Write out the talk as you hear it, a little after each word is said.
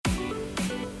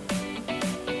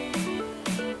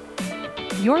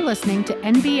You're listening to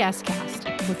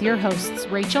NBSCast with your hosts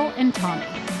Rachel and Tommy.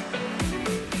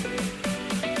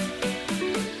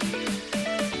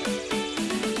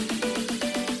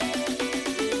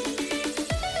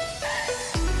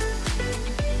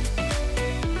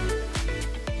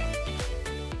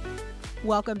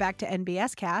 Welcome back to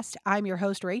NBSCast. I'm your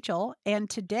host, Rachel, and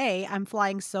today I'm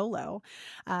flying solo.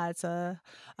 It's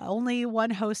only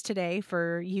one host today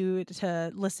for you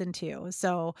to listen to.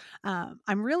 So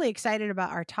I'm really excited about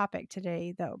our topic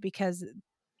today, though, because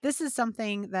this is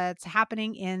something that's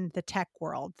happening in the tech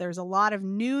world. There's a lot of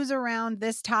news around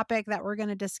this topic that we're going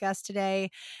to discuss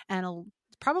today, and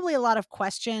probably a lot of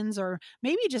questions or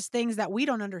maybe just things that we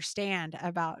don't understand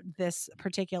about this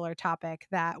particular topic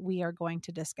that we are going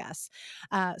to discuss.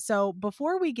 So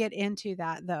before we get into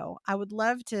that, though, I would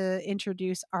love to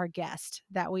introduce our guest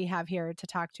that we have here to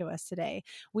talk to us today.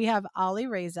 We have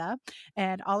Alireza,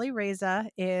 and Alireza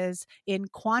is in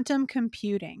quantum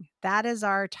computing. That is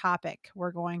our topic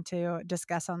we're going to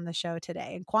discuss on the show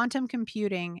today. And quantum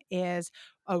computing is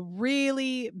a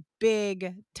really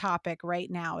big topic right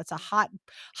now. It's a hot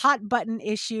button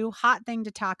issue, hot thing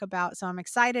to talk about. So I'm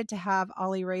excited to have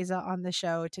Alireza on the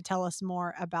show to tell us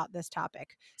more about this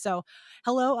topic. So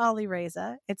hello,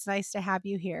 Alireza. It's nice to have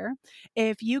you here.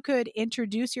 If you could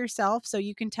introduce yourself so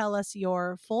you can tell us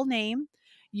your full name,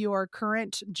 your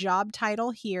current job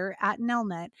title here at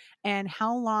Nelnet, and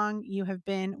how long you have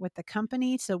been with the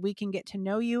company so we can get to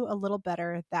know you a little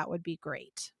better, that would be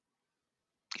great.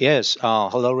 Yes.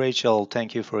 Hello, Rachel.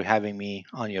 Thank you for having me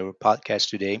on your podcast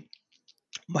today.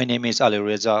 My name is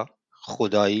Alireza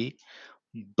Khodaei,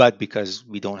 but because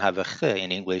we don't have a kh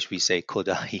in English, we say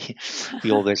Khodaei.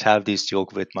 We always have this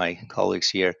joke with my colleagues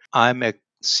here. I'm a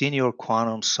senior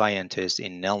quantum scientist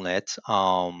in Nelnet,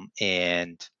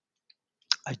 and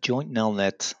I joined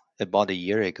Nelnet about a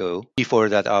year ago. Before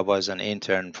that, I was an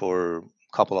intern for a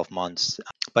couple of months.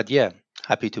 But yeah,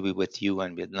 happy to be with you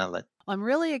and with Nelnet. I'm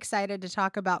really excited to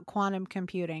talk about quantum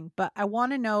computing, but I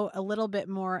want to know a little bit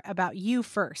more about you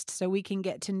first so we can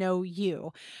get to know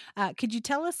you. Could you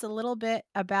tell us a little bit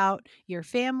about your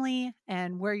family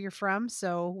and where you're from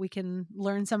so we can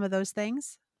learn some of those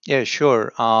things? Yeah,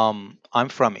 sure. I'm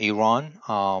from Iran.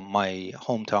 My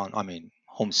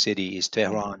home city is Mhm.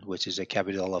 Tehran, which is the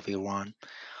capital of Iran.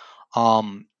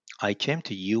 Um, I came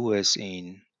to US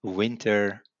in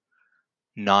winter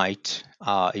night.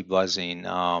 It was in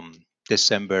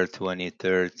December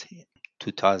 23rd,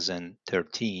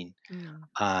 2013, Mm.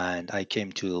 and I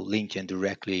came to Lincoln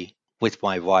directly with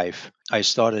my wife. I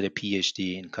started a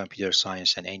PhD in computer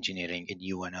science and engineering in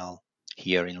UNL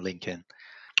here in Lincoln.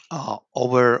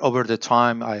 Over the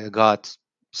time, I got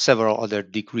several other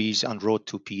degrees en route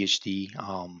to PhD.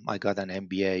 I got an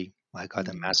MBA. I got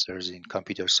a Mhm. master's in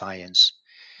computer science,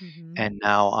 Mhm. and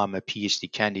now I'm a PhD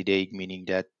candidate, meaning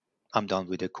that I'm done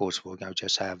with the coursework. I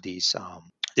just have this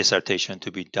dissertation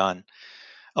to be done.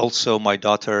 Also, my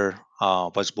daughter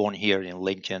was born here in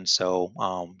Lincoln, so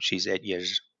she's 8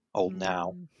 years old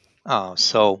now. Mm.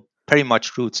 So pretty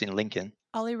much roots in Lincoln.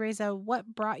 Alireza, what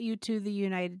brought you to the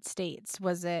United States?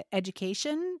 Was it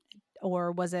education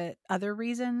or was it other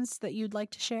reasons that you'd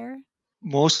like to share?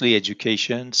 Mostly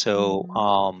education. So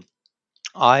Mhm.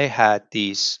 I had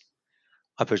this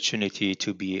opportunity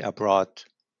to be abroad,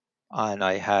 and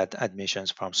I had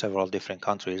admissions from several different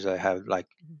countries. I have like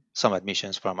some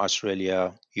admissions from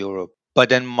Australia, Europe. But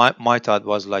then my thought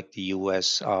was like the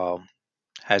US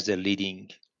has the leading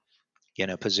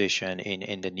position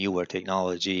in the newer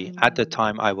technology. At the Mhm.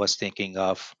 time, I was thinking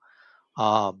of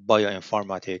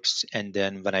bioinformatics, and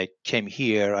then when I came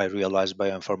here, I realized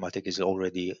bioinformatics is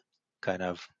already kind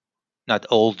of not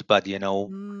old, but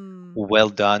Mm. well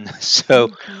done. So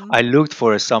Mhm. I looked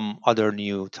for some other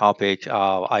new topic.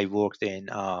 I worked in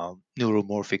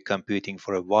neuromorphic computing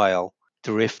for a while,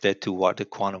 drifted to what the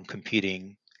quantum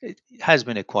computing. It has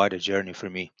been quite a journey for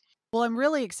me. Well, I'm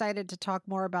really excited to talk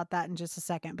more about that in just a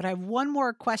second. But I have one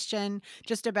more question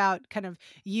just about kind of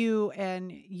you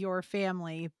and your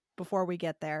family before we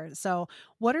get there. So,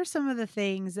 what are some of the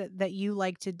things that you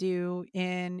like to do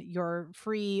in your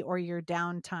free or your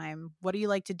downtime? What do you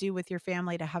like to do with your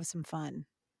family to have some fun?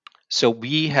 So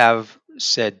we have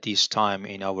set this time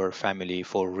in our family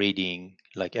for reading.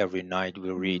 Like every night, we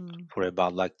read Mm. for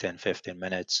about like 10, 15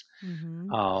 minutes.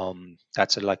 Hmm.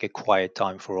 That's like a quiet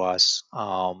time for us.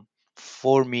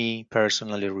 For me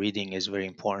personally, reading is very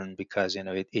important because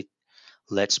it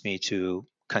lets me to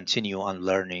continue on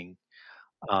learning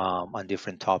on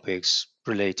different topics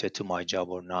related to my job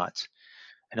or not.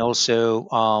 And also,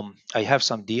 I have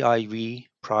some DIY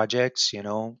projects,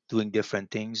 doing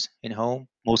different things in home.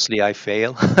 Mostly I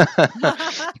fail.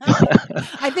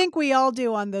 I think we all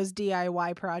do on those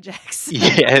DIY projects.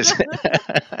 Yes.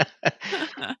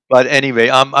 But anyway,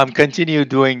 I'm continue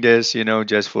doing this,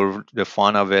 just for the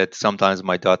fun of it. Sometimes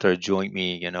my daughter join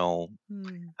me,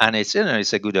 Mm, and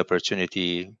it's a good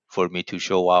opportunity for me to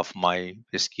show off my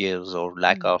skills or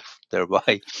lack mm, of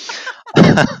thereby.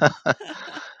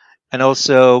 And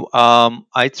also,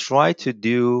 I try to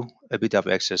do a bit of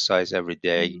exercise every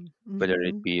day, mm, whether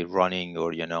it mhm, be running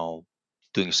or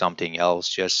doing something else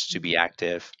just to mm, be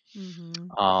active.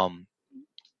 mhm, um,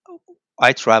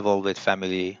 I travel with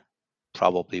family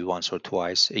probably once or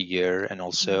twice a year, and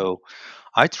mm, also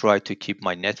I try to keep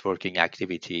my networking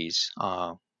activities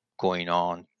going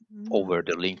on over mm.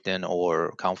 the LinkedIn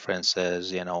or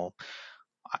conferences.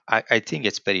 I think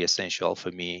it's very essential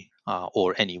for me,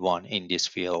 or anyone in this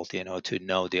field, to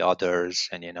know the others,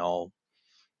 and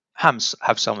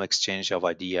have some exchange of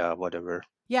idea, whatever.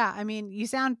 Yeah, I mean, you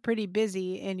sound pretty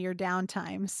busy in your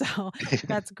downtime, so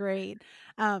that's great.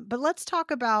 But let's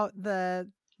talk about the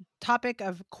topic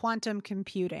of quantum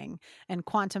computing and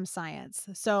quantum science.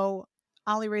 So,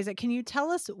 Ali Reza, can you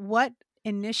tell us what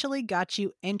initially got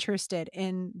you interested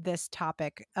in this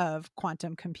topic of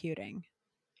quantum computing?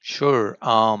 Sure.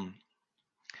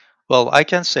 Well, I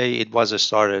can say it was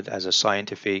started as a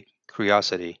scientific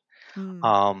curiosity.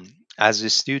 Mm, As a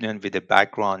student with a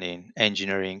background in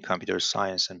engineering, computer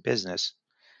science, and business,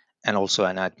 and also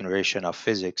an admiration of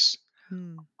physics,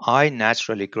 mm, I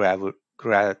naturally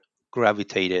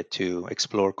gravitated to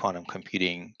explore quantum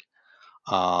computing,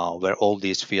 where all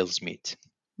these fields meet,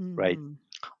 right? mhm,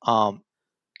 Um,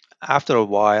 After a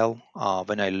while,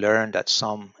 when I learned that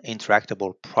some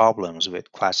intractable problems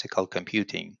with classical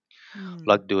computing, mm,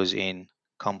 like those in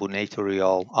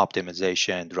combinatorial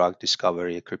optimization, drug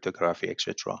discovery, cryptography,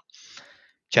 etc.,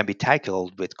 can be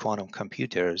tackled with quantum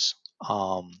computers,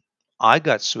 um, I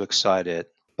got so excited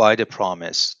by the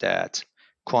promise that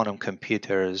quantum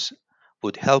computers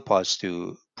would help us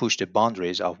to push the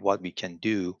boundaries of what we can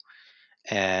do,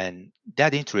 and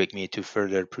that intrigued me to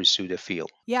further pursue the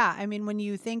field. Yeah, I mean, when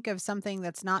you think of something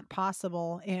that's not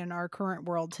possible in our current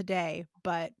world today,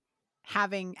 but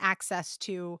having access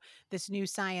to this new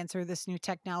science or this new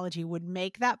technology would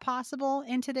make that possible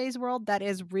in today's world, that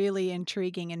is really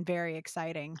intriguing and very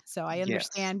exciting. So I Yes.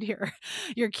 understand your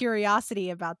your curiosity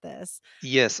about this.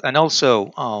 Yes, and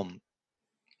also,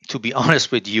 to be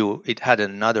honest with you, it had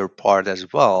another part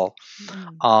as well.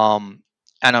 Mm, Um,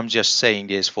 and I'm just saying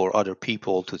this for other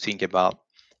people to think about,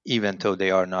 even mm. though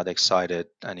they are not excited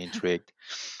and intrigued.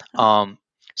 Um,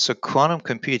 so, quantum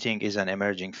computing is an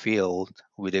emerging field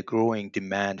with a growing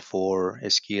demand for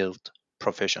skilled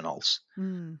professionals.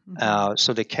 Mm, mhm,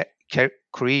 So, the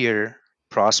career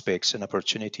prospects and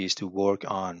opportunities to work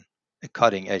on a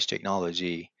cutting edge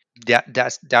technology,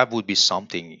 that would be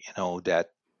something, that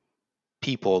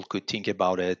people could think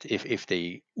about it if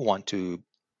they want to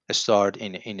start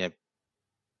in a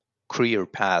career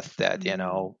path that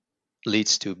mhm,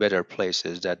 leads to better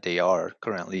places that they are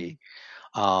mm. currently.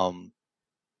 um,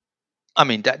 I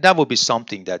mean, that would be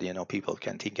something that people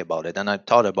can think about it, and I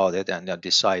thought about it and I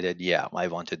decided, yeah, I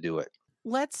want to do it.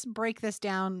 Let's break this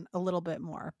down a little bit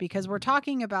more because we're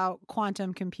talking about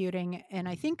quantum computing. And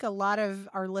I think a lot of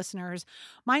our listeners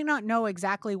might not know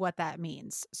exactly what that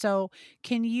means. So,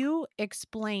 can you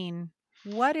explain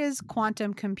what is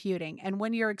quantum computing? And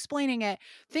when you're explaining it,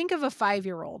 think of a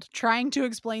 5-year old trying to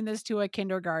explain this to a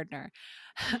kindergartner.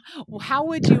 How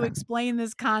would you explain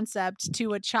this concept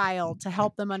to a child to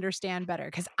help them understand better?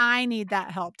 Because I need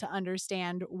that help to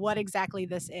understand what exactly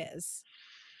this is.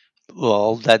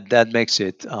 Well, that makes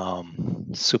it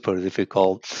super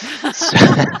difficult.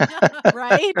 So,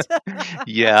 Right?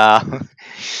 yeah.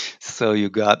 So you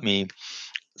got me.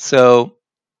 So,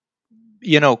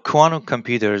 quantum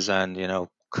computers and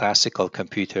classical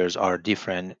computers are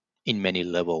different in many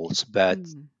levels, but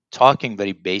Mm, talking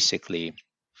very basically,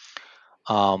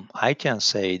 I can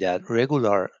say that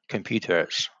regular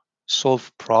computers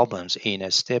solve problems in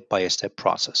a step-by-step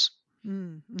process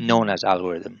mm, known mhm, as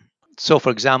algorithm. So,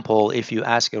 for example, if you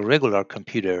ask a regular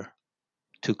computer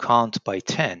to count by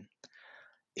 10,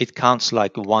 it counts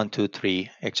like 1, 2, 3,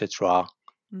 etc.,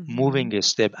 mhm, moving a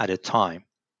step at a time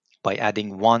by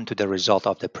adding 1 to the result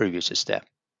of the previous step,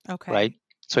 right? okay.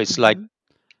 So it's like Mhm,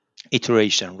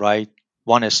 iteration, right?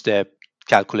 One step,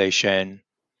 calculation,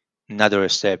 another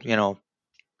step,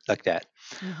 like that.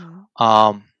 mhm,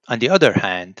 On the other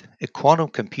hand, a quantum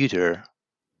computer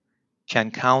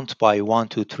can count by 1,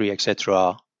 2, 3,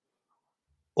 etc.,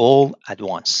 all at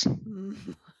once.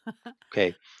 mm,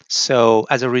 Okay. So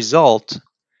as a result,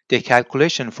 the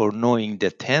calculation for knowing the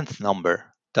 10th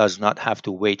number does not have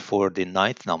to wait for the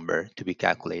ninth number to be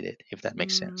calculated, if that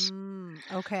makes sense.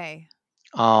 Okay.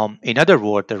 In other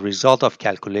words, the result of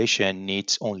calculation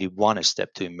needs only one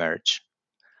step to emerge.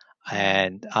 Mm.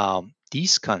 And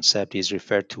this concept is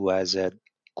referred to as a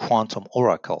quantum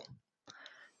oracle.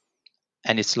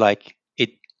 And it's like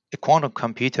a quantum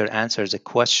computer answers a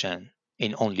question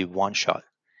in only one shot,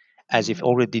 as if Mm.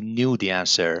 already knew the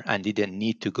answer and didn't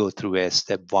need to go through a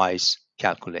stepwise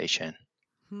calculation.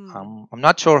 Hmm. I'm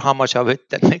not sure how much of it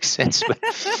that makes sense, but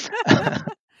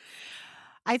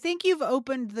I think you've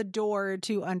opened the door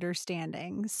to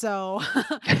understanding. So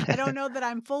I don't know that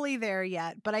I'm fully there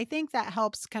yet, but I think that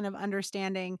helps kind of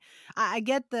understanding. I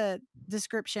get the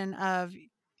description of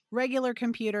regular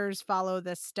computers follow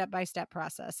this step by step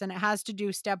process, and it has to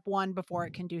do step one before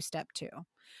it can do step two.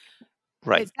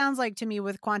 right. It sounds like to me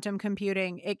with quantum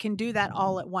computing, it can do that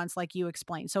all at once, like you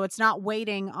explained. So it's not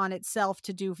waiting on itself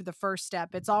to do for the first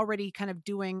step. It's already kind of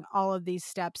doing all of these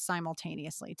steps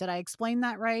simultaneously. Did I explain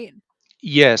that right?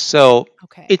 Yes, so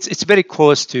Okay. it's very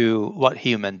close to what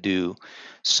human do.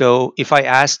 So if I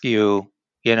ask you,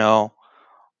 you know,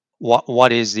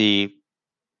 what is the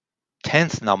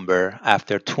 10th number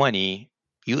after 20,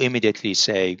 you immediately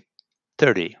say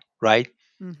 30, right?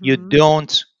 You Mhm.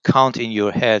 don't count in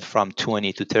your head from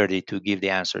 20 to 30 to give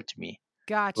the answer to me,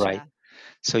 right? Gotcha.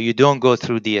 So you don't go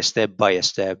through the step by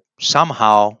step.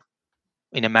 Somehow,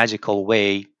 in a magical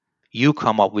way, you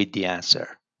come up with the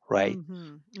answer, right?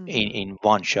 Mhm. In Mhm. in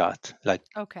one shot. Like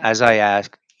Okay. as I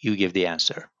ask, you give the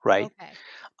answer, right? Okay.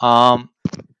 Um,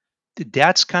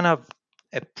 that's kind of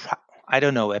I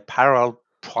don't know, a parallel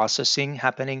processing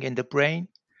happening in the brain,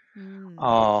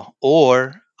 Mm.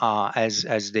 or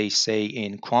as they say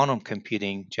in quantum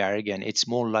computing jargon, it's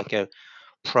more like a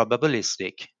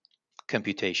probabilistic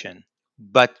computation.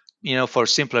 But for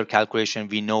simpler calculation,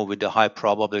 we know with the high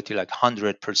probability, like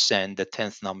 100%, the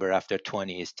 10th number after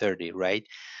 20 is 30, right?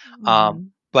 Um,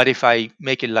 Mhm. but if I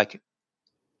make it like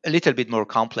a little bit more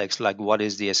complex, like what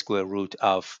is the square root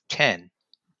of 10,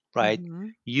 right?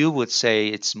 Mhm. You would say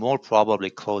it's more probably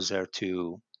closer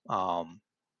to um,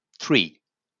 3.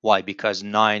 Why? Because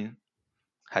 9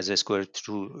 has a square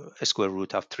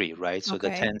root of 3, right? So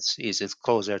the Okay. tenth is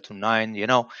closer to 9.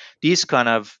 These kind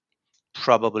of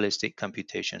probabilistic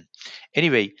computation.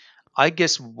 Anyway, I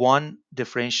guess one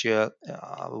differential,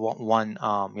 one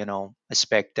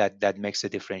aspect that makes a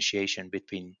differentiation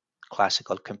between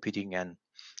classical computing and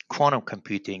quantum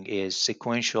computing is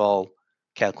sequential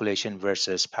calculation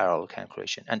versus parallel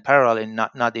calculation. And parallel, in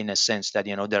not in a sense that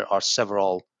there are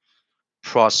several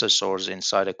processors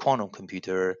inside a quantum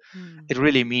computer. Mm. It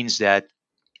really means that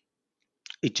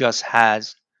it just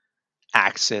has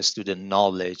access to the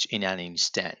knowledge in an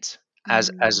instant,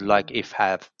 as like Mm. if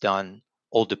have done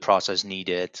all the process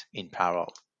needed in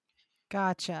parallel.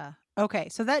 Gotcha. Okay,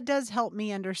 so that does help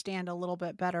me understand a little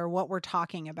bit better what we're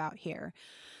talking about here.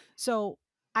 So,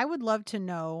 I would love to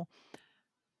know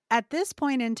at this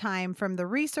point in time, from the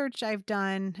research I've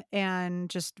done and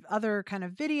just other kind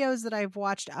of videos that I've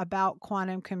watched about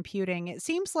quantum computing, it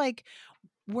seems like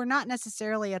we're not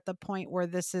necessarily at the point where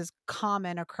this is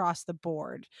common across the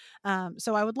board.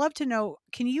 So I would love to know,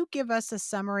 can you give us a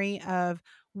summary of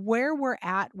where we're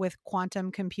at with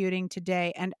quantum computing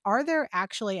today? And are there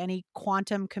actually any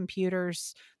quantum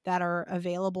computers that are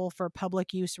available for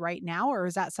public use right now? Or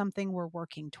is that something we're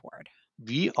working toward?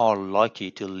 We are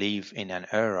lucky to live in an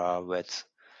era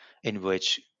in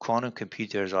which quantum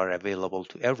computers are available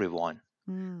to everyone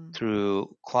Mm.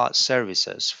 through cloud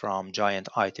services from giant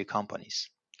IT companies.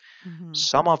 Hmm.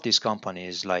 Some of these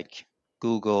companies like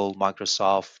Google,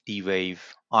 Microsoft,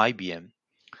 D-Wave, IBM,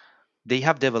 they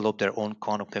have developed their own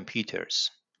quantum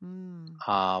computers, Mm.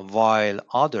 while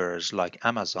others like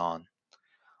Amazon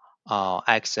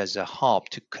acts as a hub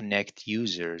to connect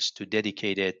users to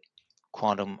dedicated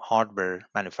quantum hardware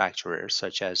manufacturers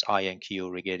such as IonQ,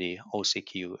 Rigetti,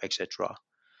 OCQ, etc.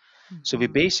 So we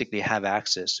Hmm. basically have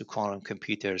access to quantum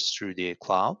computers through the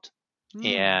cloud,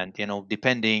 Mm. and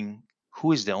depending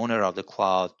who is the owner of the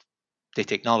cloud, the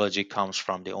technology comes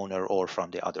from the owner or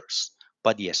from the others.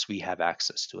 But yes, we have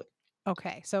access to it.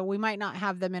 Okay, so we might not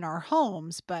have them in our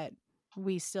homes, but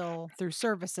we still, through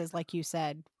services, like you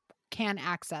said, can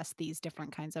access these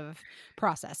different kinds of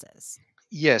processes.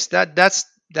 Yes, that's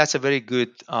a very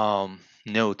good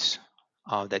note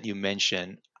that you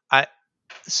mentioned. I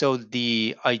So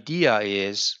the idea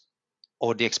is,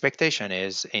 or the expectation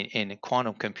is, in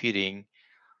quantum computing,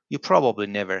 you probably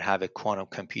never have a quantum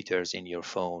computers in your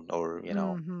phone or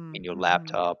Mhm. in your Mhm.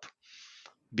 laptop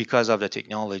because of the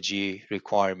technology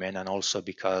requirement, and also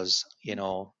because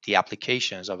the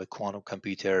applications of a quantum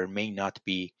computer may not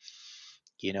be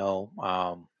you know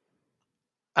um,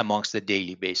 amongst the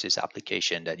daily basis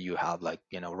application that you have, like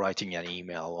writing an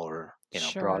email or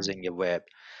Sure. browsing the web.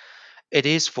 It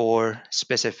is for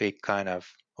specific kind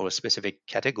of or specific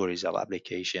categories of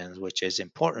applications, which is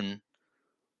important,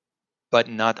 but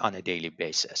not on a daily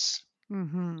basis.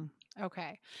 Mhm.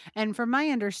 Okay. And from my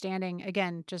understanding,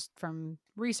 again, just from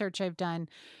research I've done,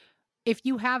 if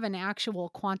you have an actual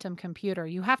quantum computer,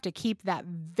 you have to keep that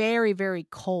very, very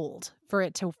cold for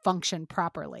it to function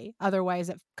properly. Otherwise,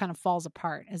 it kind of falls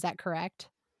apart. Is that correct?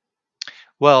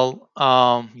 Well,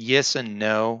 yes and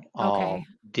no. Okay.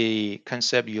 The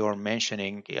concept you're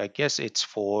mentioning, I guess it's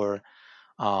for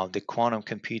the quantum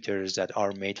computers that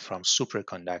are made from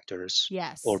superconductors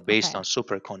or Yes. based on Okay.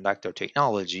 superconductor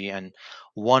technology. And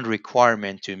one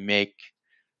requirement to make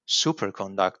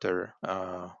superconductor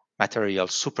material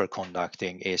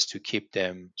superconducting is to keep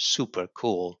them super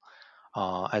cool,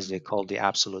 as they call the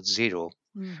absolute zero.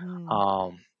 Mhm.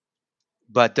 Um,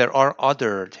 but there are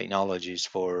other technologies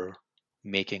for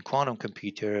making quantum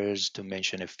computers. To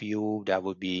mention a few, that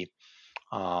would be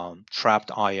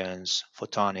trapped ions,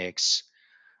 photonics,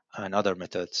 and other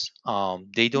methods.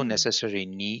 They don't Mm. necessarily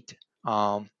need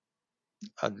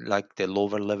like the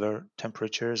lower level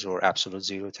temperatures or absolute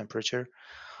zero temperature.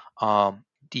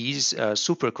 These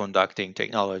superconducting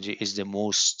technology is the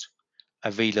most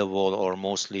available or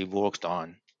mostly worked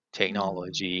on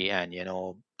Mm. technology, and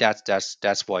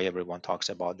that's why everyone talks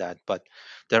about that. But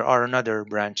there are another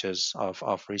branches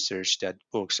of research that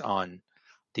works on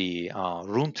the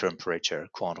room temperature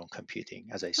quantum computing,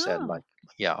 as I said, like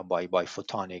Oh, by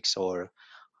photonics or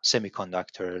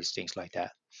semiconductors, things like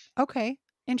that. okay.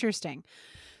 Interesting.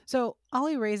 So,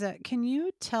 Ali Reza, can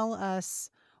you tell us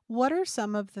what are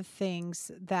some of the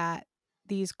things that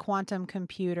these quantum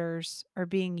computers are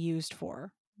being used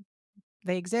for?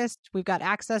 They exist. We've got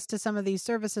access to some of these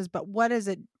services, but what is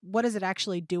it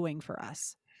actually doing for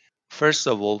us? First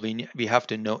of all, we have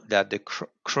to note that the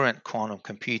current quantum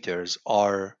computers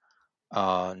are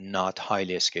not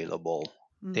highly scalable.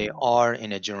 They Mm. are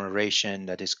in a generation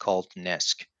that is called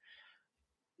NESC,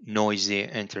 noisy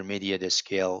intermediate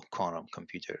scale quantum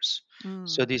computers.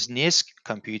 So Mm. these NISQ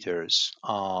computers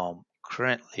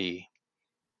currently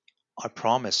are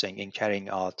promising in carrying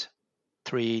out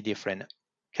three different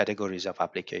categories of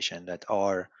application that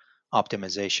are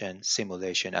optimization,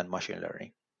 simulation, and machine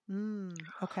learning.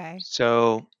 Mm. Okay.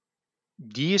 So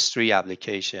these three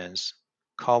applications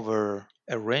cover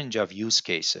a range of use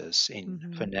cases in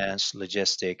Mhm. finance,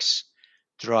 logistics,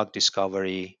 drug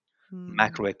discovery, Mm.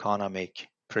 macroeconomic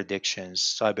predictions,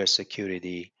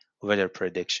 cybersecurity, weather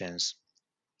predictions,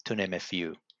 to name a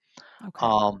few.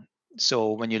 Okay. Um,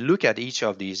 so when you look at each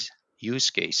of these use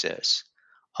cases,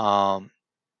 um,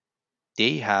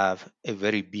 they have a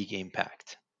very big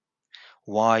impact.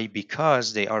 Why?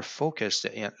 Because they are focused,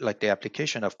 like the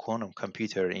application of quantum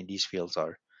computer in these fields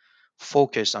are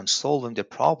focused on solving the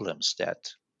problems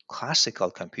that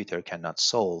classical computer cannot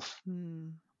solve.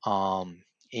 Mm. Um,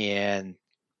 and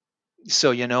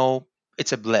so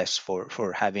it's a bless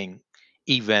for having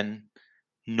even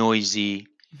noisy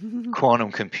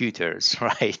quantum computers,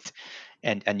 right?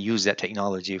 And use that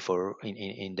technology for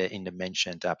in the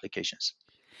mentioned applications.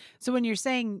 So when you're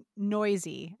saying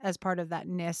noisy as part of that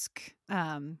NISC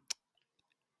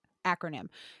acronym,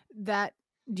 that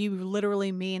do you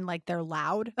literally mean like they're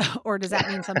loud or does that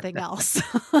mean something else?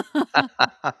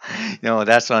 No,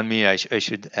 that's on me. I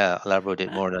should elaborate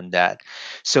it more than that.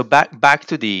 So back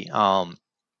to the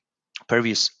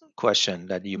previous question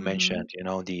that you Mhm. mentioned.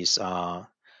 These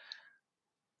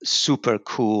super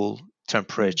cool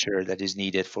Mm. temperature that is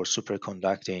needed for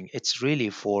superconducting. It's really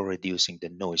for reducing the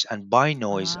noise, and by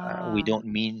noise we Ah. don't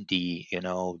mean the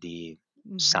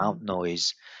sound Mhm.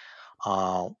 noise.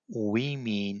 We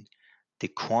mean the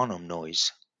quantum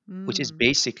noise, which is Mm.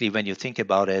 basically, when you think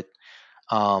about it,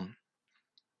 um,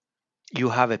 you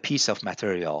have a piece of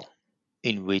material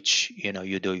in which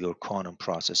you do your quantum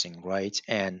processing, right?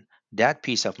 And that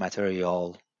piece of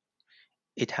material,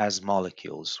 it has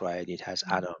molecules, right? It has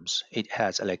Mm. atoms, it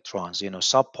has electrons,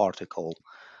 subparticle,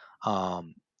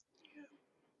 um,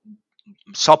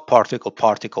 subparticle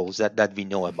particles that we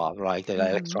know about, right? The Mhm.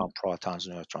 electron, protons,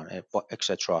 neutron,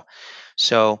 etc.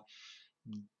 So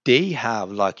they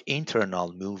have like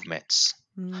internal movements.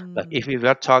 Like if Mm. we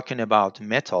were talking about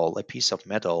metal, a piece of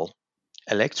metal,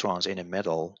 electrons in a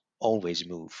metal always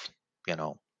move, you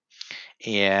know.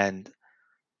 And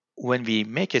when we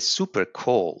make it super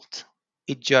cold,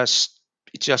 it just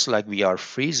it's just like we are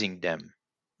freezing them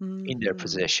in their Mhm.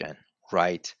 position,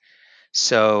 right?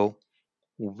 So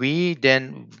we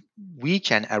then we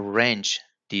can arrange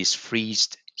these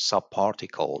freezed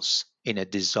subparticles in a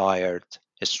desired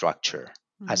structure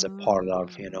as a part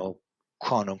of Mm.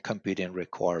 quantum computing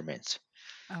requirements.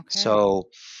 Okay. So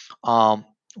um,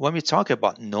 when we talk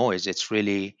about noise, it's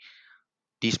really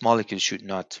these molecules should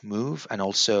not move, and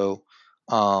also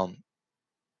um,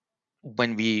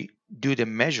 when we do the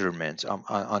measurements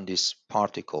on these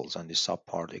particles, on these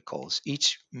subparticles,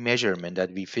 each measurement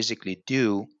that we physically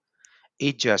do,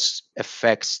 it just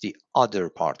affects the other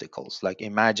particles. Like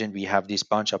imagine we have this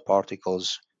bunch of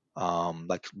particles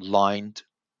like lined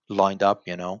up,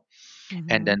 and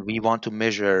then Mhm. we want to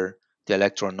measure the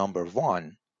electron number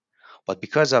one. But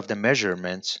because of the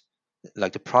measurements,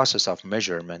 like the process of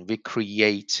measurement, we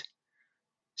create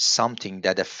something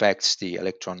that affects the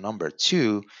electron number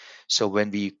two. So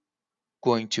when we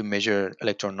going to measure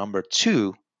electron number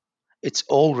two, it's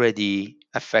already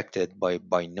affected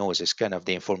by noise. It's kind of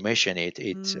the information it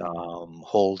Mm.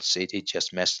 holds. It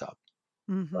just messed up,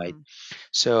 right? Mhm.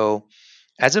 So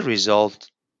as a result,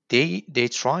 they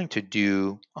trying to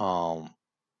do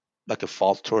like a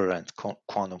fault tolerant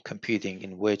quantum computing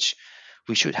in which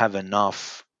we should have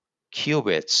enough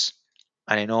qubits.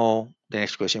 And I know the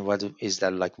next question is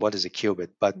that, like, what is a qubit?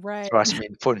 But Right. trust me,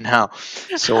 for now,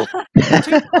 so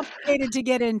Too complicated to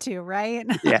get into, right?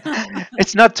 yeah,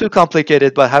 it's not too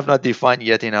complicated, but have not defined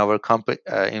yet in our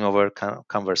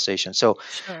conversation. So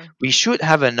Sure. we should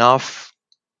have enough,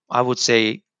 I would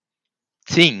say,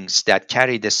 things that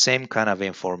carry the same kind of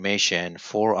information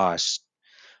for us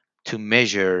to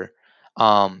measure.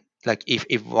 Like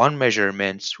if one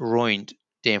measurement ruined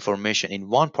the information in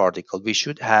one particle, we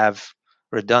should have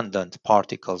redundant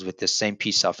particles with the same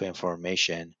piece of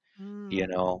information, you Mm.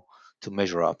 know, to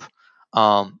measure up.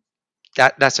 Um,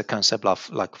 that's a concept of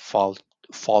like fault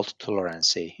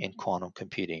tolerance in quantum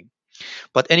computing.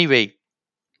 But anyway,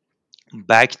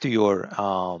 back to your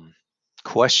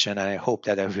question, and I hope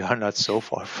that we are not so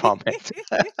far from it.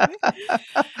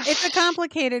 It's a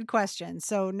complicated question,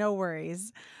 so no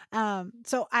worries.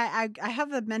 So I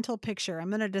have a mental picture. I'm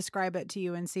going to describe it to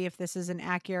you and see if this is an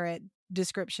accurate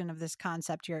description of this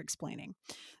concept you're explaining.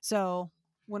 So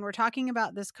when we're talking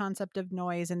about this concept of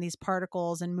noise and these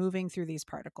particles and moving through these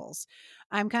particles,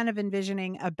 I'm kind of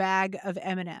envisioning a bag of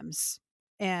M&Ms,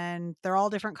 and they're all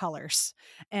different colors.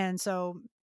 And so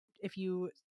if you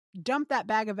dump that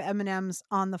bag of M&Ms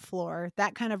on the floor,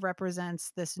 that kind of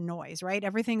represents this noise, right?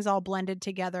 Everything's all blended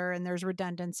together and there's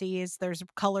redundancies, there's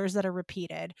colors that are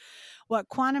repeated. What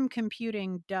quantum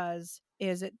computing does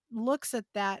is it looks at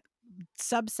that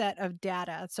subset of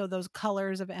data, so those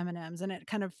colors of M&Ms, and it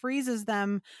kind of freezes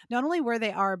them not only where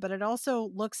they are, but it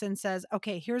also looks and says,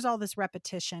 okay, here's all this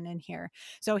repetition in here,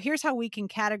 so here's how we can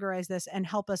categorize this and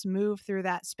help us move through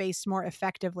that space more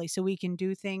effectively so we can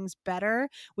do things better,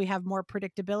 we have more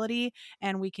predictability,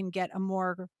 and we can get a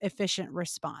more efficient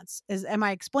response. Am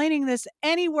I explaining this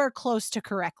anywhere close to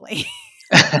correctly?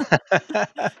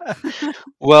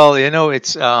 Well,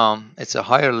 it's a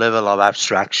higher level of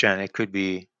abstraction. It could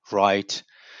be right.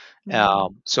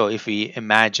 Mhm. So if we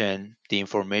imagine the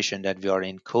information that we are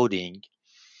encoding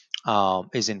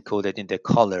is encoded in the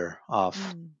color of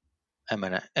Mm.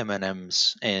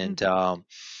 M&Ms, and Mhm.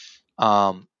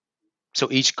 um,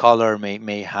 so each color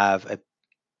may have a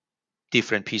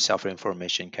different piece of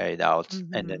information carried out.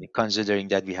 And then Mhm. considering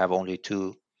that we have only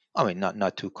two, I mean,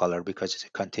 not two color because it's a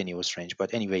continuous range,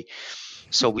 but anyway,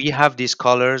 so we have these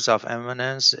colors of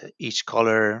eminence. Each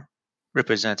color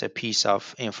represents a piece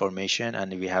of information,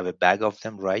 and we have a bag of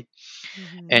them, right?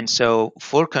 Mhm. And so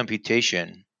for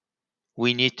computation,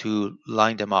 we need to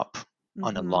line them up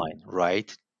on a Mhm. line,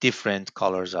 right? Different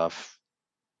colors of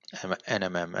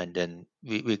NMM, and then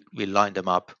we line them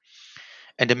up.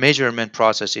 And the measurement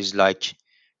process is like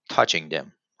touching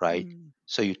them, right? Mm.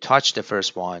 So you touch the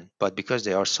first one, but because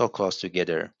they are so close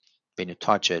together, when you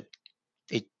touch it,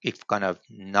 it kind of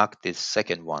knocked the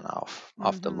second one off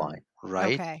the Mhm. line,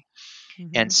 right? Okay.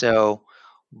 And Mhm. so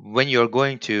when you're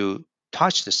going to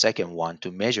touch the second one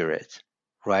to measure it,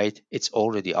 right, it's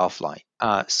already offline.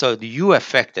 So you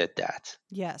affected that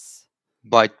Yes.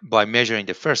 by measuring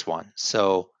the first one.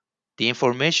 So the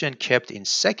information kept in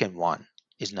second one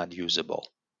is not usable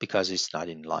because it's not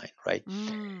in line, right?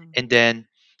 Mm. And then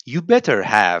you better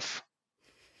have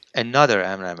another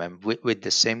MMM with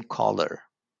the same color,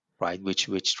 right, which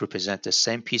represent the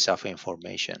same piece of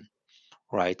information,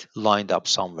 right, lined up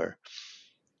somewhere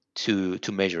to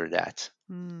measure that.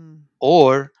 Mm.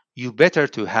 Or you better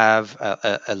to have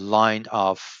a line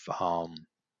of I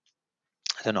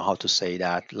don't know how to say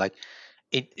that, like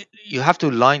you have to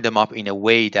line them up in a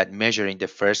way that measuring the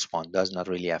first one does not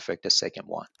really affect the second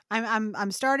one.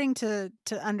 I'm starting to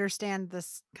understand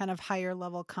this kind of higher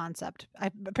level concept.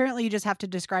 Apparently you just have to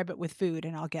describe it with food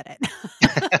and I'll get it.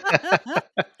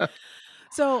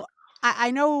 So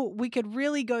I know we could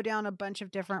really go down a bunch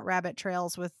of different rabbit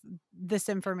trails with this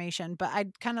information, but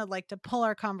I'd kind of like to pull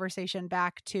our conversation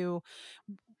back to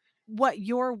what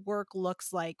your work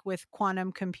looks like with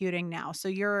quantum computing now. So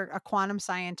you're a quantum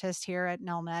scientist here at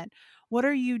Nelnet. What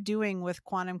are you doing with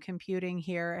quantum computing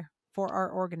here for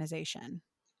our organization?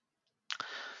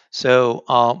 So,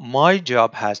 my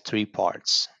job has three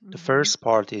parts. The Mhm. first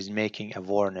part is making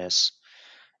awareness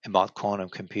about quantum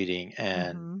computing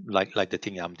and Mhm. like the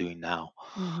thing I'm doing now,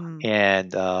 Mhm.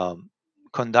 and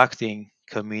conducting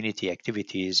community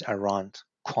activities around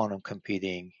quantum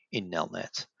computing in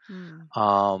Nelnet. Mm.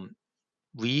 Um,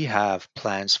 we have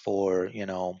plans for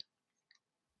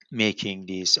making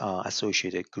these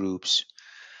associated groups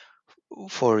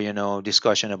for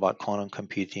discussion about quantum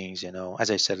computing.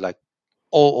 As I said, like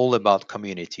all about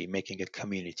community, making a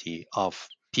community of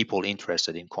people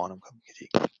interested in quantum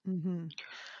computing. Mhm.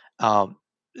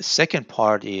 The second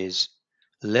part is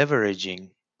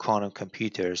leveraging quantum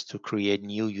computers to create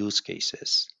new use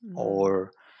cases Mm.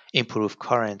 or improve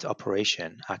current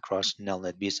operation across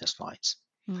Nelnet business lines.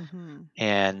 Mhm.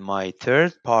 And my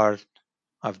third part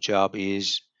of job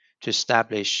is to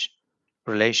establish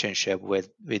relationship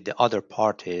with the other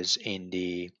parties in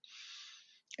the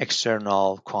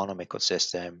external quantum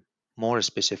ecosystem, more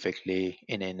specifically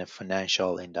in the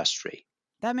financial industry.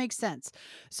 That makes sense.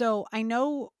 So I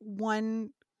know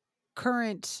one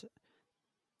current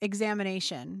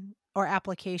examination or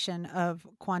application of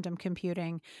quantum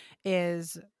computing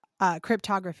is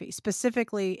cryptography,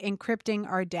 specifically encrypting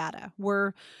our data.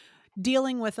 We're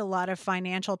dealing with a lot of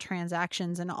financial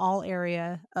transactions in all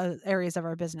areas of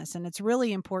our business, and it's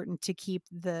really important to keep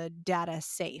the data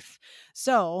safe.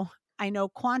 So I know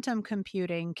quantum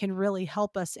computing can really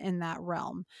help us in that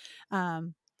realm.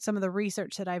 Some of the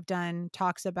research that I've done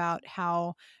talks about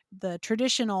how the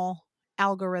traditional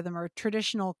algorithm or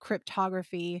traditional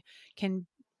cryptography can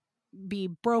be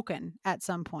broken at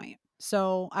some point.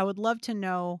 So I would love to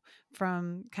know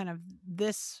from kind of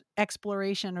this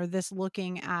exploration or this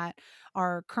looking at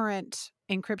our current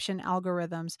encryption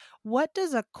algorithms, what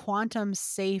does a quantum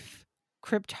safe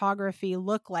cryptography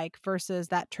look like versus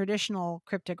that traditional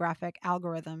cryptographic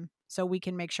algorithm so we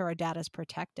can make sure our data is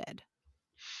protected?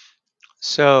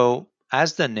 So,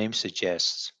 as the name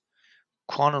suggests,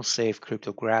 quantum safe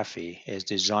cryptography is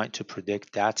designed to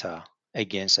protect data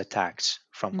against attacks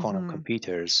from quantum Mhm.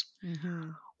 computers,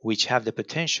 Mhm. which have the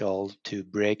potential to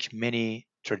break many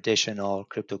traditional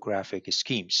cryptographic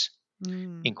schemes,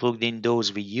 Mm. including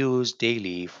those we use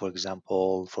daily, for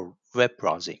example, for web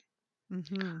browsing.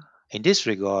 Mhm. In this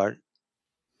regard,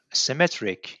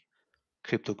 symmetric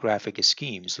cryptographic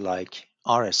schemes like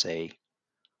RSA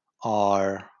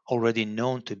are already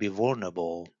known to be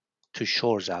vulnerable to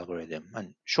Shor's algorithm.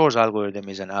 And Shor's algorithm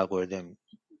is an algorithm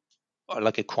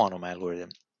like a quantum algorithm.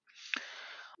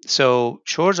 So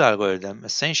Shor's algorithm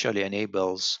essentially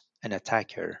enables an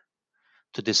attacker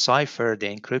to decipher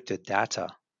the encrypted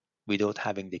data without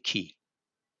having the key.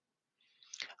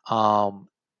 Um,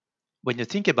 when you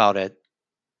think about it,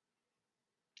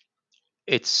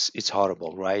 it's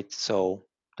horrible, right? So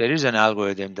there is an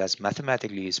algorithm that's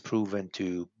mathematically is proven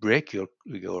to break your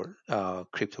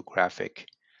cryptographic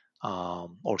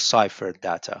or cipher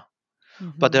data.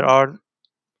 But there Mhm. are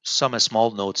some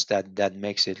small notes that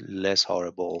makes it less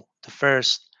horrible. The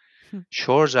first,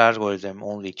 Shor's algorithm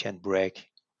only can break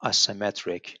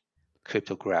asymmetric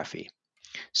cryptography.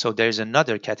 So there is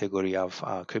another category of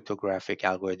cryptographic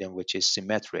algorithm which is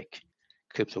symmetric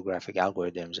cryptographic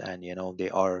algorithms, and they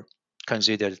are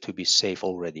considered to be safe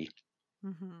already.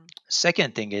 Mhm.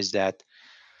 Second thing is that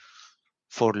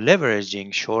for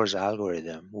leveraging Shor's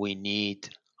algorithm, we need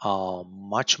a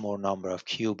much more number of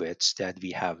qubits that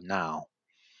we have now.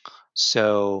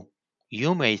 So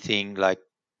you may think like,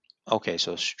 okay,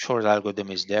 so Shor's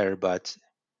algorithm is there, but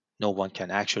no one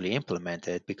can actually implement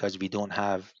it because we don't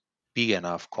have big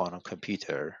enough quantum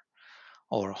computer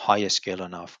or high scale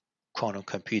enough quantum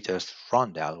computers to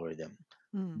run the algorithm.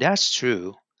 Mm. That's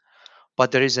true,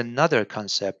 but there is another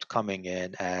concept coming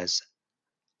in as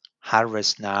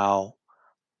harvest now,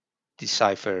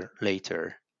 decipher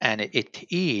later. And it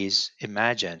is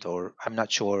imagined, or I'm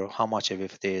not sure how much of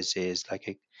it is like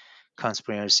a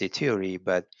conspiracy theory,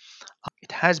 but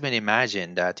it has been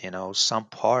imagined that some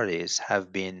parties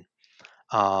have been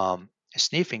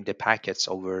sniffing the packets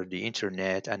over the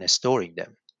internet and storing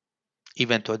them,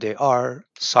 even though they are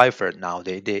ciphered now.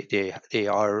 They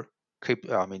are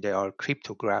they are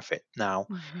cryptographic now.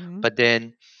 Mhm. But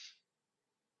then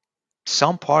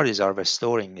some parties are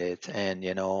restoring it, and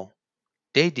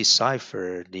they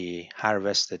decipher the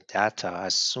harvested data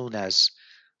as soon as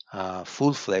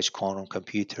full-fledged quantum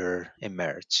computer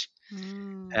emerge.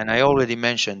 Mm. And I already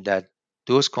mentioned that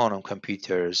those quantum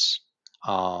computers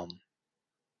um,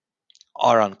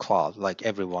 are on cloud, like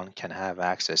everyone can have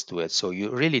access to it. So you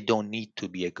really don't need to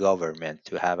be a government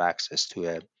to have access to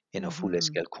a full Mhm.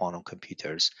 scale quantum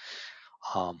computers.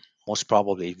 Most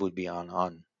probably it would be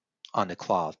on the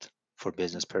cloud for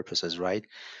business purposes, right?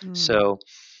 Mm. So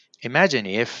imagine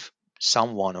if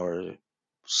someone or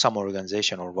some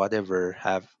organization or whatever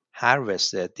have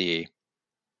harvested the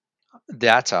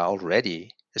data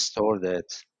already, stored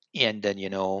it, and then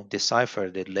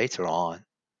deciphered it later on.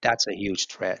 That's a huge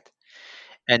threat.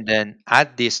 And then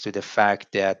add this to the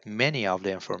fact that many of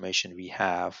the information we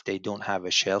have, they don't have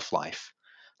a shelf life.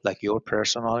 Like your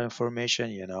personal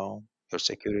information, your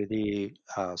security,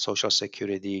 social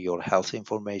security, your health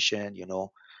information,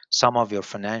 some of your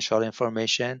financial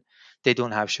information, they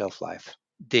don't have shelf life.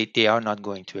 They are not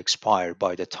going to expire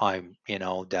by the time,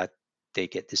 that they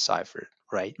get deciphered,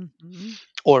 right? Mhm.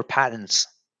 Or patents.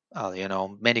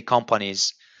 Many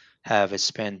companies have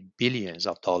spent billions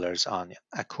of dollars on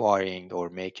acquiring or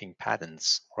making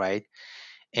patents, right?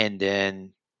 And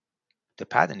then the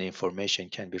patent information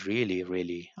can be really,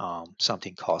 really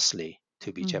something costly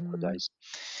to be Mhm. jeopardized.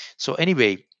 So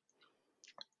anyway,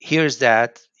 here's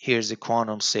the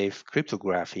quantum safe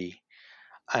cryptography,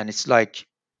 and it's like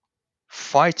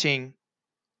fighting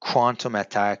quantum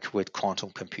attack with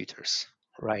quantum computers,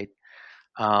 right?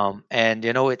 And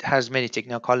it has many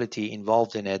technicality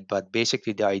involved in it, but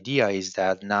basically the idea is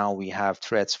that now we have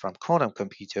threats from quantum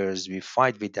computers. We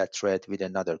fight with that threat with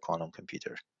another quantum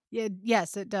computer. Yeah,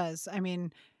 yes, it does. I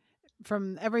mean,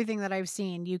 from everything that I've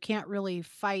seen, you can't really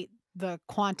fight the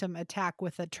quantum attack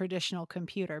with a traditional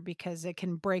computer because it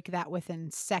can break that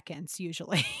within seconds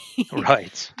usually.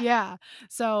 Right. Yeah.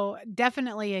 So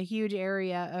definitely a huge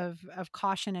area of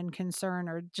caution and concern,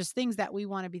 or just things that we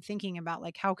want to be thinking about,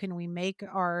 like how can we make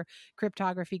our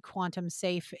cryptography quantum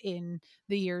safe in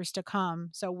the years to come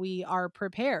so we are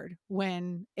prepared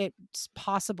when it's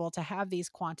possible to have these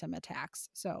quantum attacks.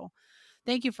 So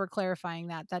thank you for clarifying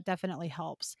that. That definitely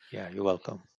helps. Yeah, you're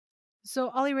welcome. So,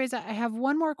 Ali Reza, I have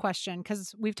one more question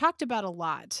because we've talked about a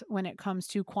lot when it comes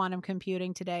to quantum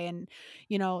computing today, and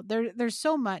there's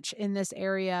so much in this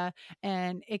area,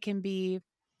 and it can be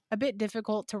a bit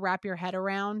difficult to wrap your head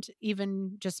around,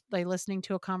 even just by listening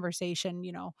to a conversation.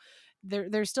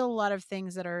 There's still a lot of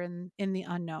things that are in the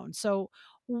unknown. So,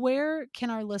 where can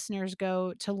our listeners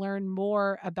go to learn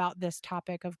more about this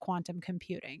topic of quantum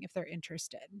computing if they're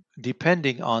interested?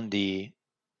 Depending on the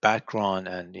background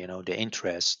and the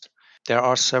interest, there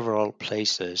are several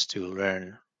places to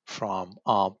learn from.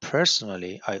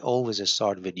 Personally, I always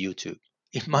start with YouTube.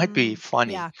 It might be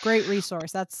funny. Yeah, great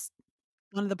resource. That's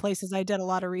one of the places I did a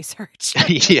lot of research.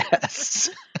 Yes.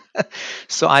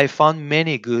 So I found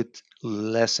many good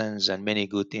lessons and many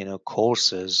good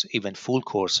courses, even full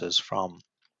courses from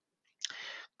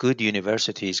good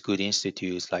universities, good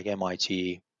institutes like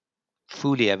MIT,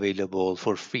 fully available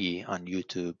for free on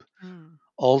YouTube. Mm,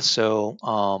 Also,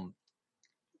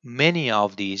 many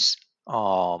of these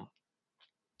um,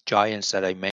 giants that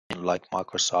I mentioned, like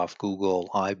Microsoft, Google,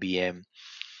 IBM,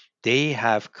 they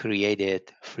have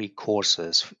created free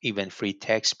courses, even free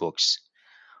textbooks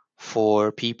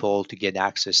for people to get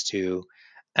access to.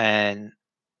 And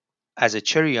as a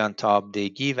cherry on top, they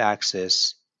give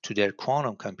access to their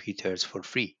quantum computers for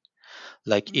free.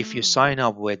 Like if you mm, sign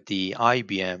up with the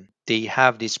IBM, they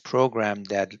have this program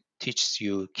that teaches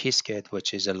you Qiskit,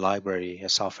 which is a library, a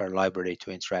software library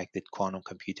to interact with quantum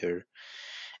computer.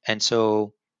 And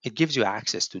so it gives you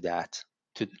access to that,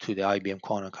 to the IBM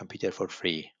quantum computer for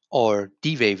free. Or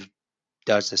D-Wave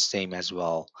does the same as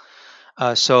well.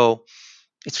 So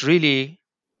it's really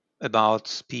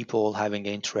about people having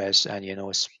interest and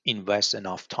invest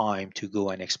enough time to go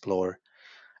and explore.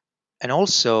 And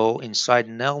also inside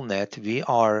Nelnet, we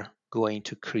are going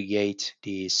to create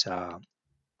this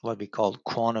what we call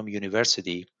quantum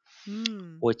university,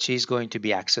 mm, which is going to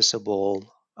be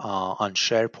accessible on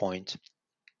SharePoint.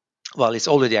 Well, it's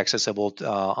already accessible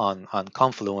on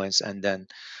Confluence, and then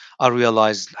I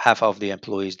realized half of the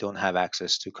employees don't have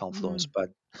access to Confluence, mm, but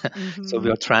so we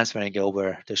mhm, are transferring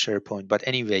over the SharePoint. But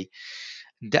anyway,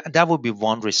 that would be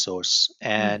one resource,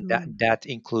 and that mhm, that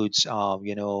includes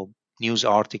news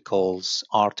articles,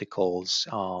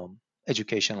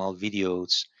 educational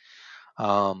videos,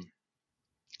 um,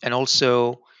 and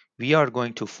also we are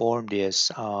going to form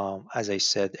this, as I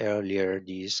said earlier,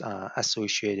 these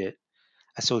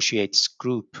associates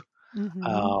group,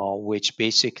 mhm, which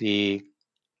basically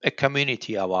a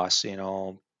community of us,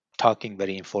 talking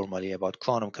very informally about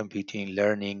quantum computing,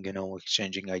 learning,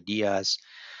 exchanging ideas.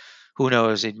 Who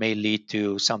knows, it may lead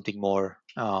to something more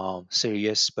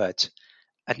serious, but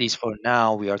At least for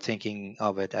now, we are thinking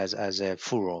of it as a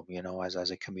forum,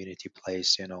 as a community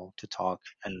place, to talk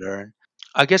and learn.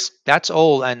 I guess that's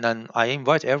all. And then I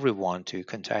invite everyone to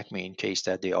contact me in case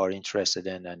that they are interested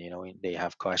in, and they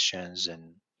have questions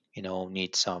and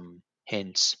need some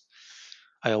hints.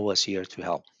 I always here to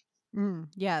help.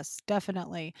 Yes,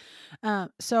 definitely.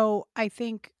 So I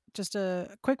think just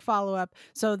a quick follow up.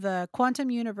 So the Quantum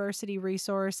University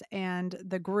resource and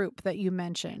the group that you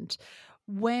mentioned,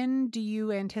 when do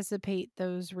you anticipate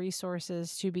those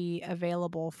resources to be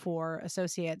available for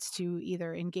associates to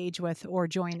either engage with or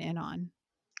join in on?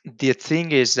 The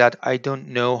thing is that I don't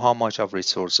know how much of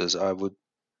resources I would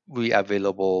be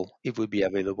available. It would be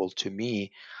available to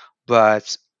me,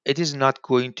 but it is not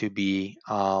going to be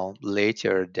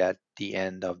later than the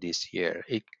end of this year.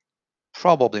 It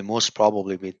probably, most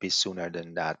probably, will be sooner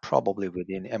than that. Probably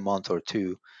within a month or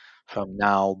two from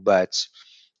now. But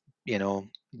you know,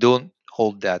 don't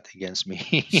hold that against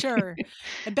me. Sure.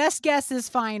 The best guess is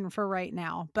fine for right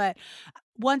now, but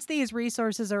once these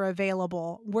resources are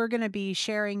available, we're going to be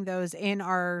sharing those in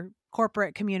our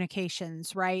corporate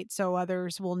communications, right? So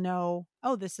others will know,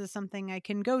 oh, this is something I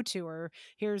can go to, or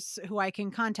here's who I can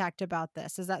contact about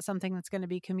this. Is that something that's going to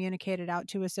be communicated out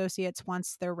to associates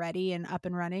once they're ready and up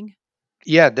and running?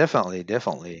 Yeah, definitely,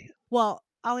 definitely. Well,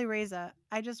 Ali Reza,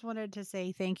 I just wanted to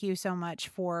say thank you so much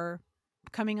for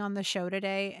coming on the show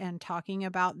today and talking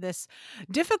about this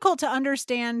difficult to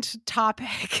understand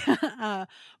topic.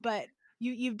 But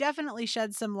you've definitely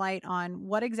shed some light on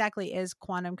what exactly is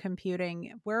quantum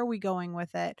computing, where are we going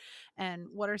with it, and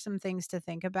what are some things to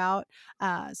think about.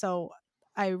 So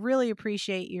I really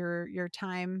appreciate your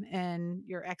time and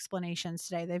your explanations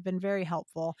today. They've been very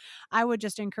helpful. I would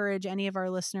just encourage any of our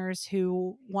listeners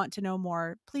who want to know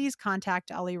more, please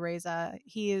contact Ali Reza.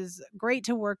 He is great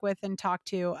to work with and talk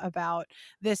to about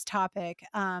this topic.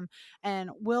 And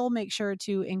we'll make sure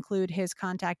to include his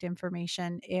contact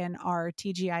information in our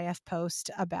TGIF post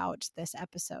about this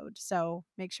episode. So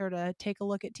make sure to take a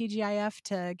look at TGIF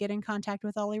to get in contact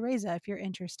with Ali Reza if you're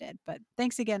interested. But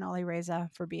thanks again, Ali Reza,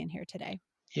 for being here today.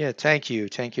 Yeah, thank you.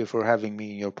 Thank you for having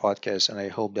me in your podcast. And I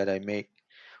hope that I make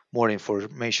more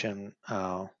information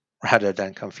rather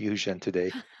than confusion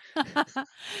today.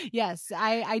 Yes,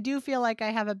 I do feel like I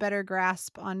have a better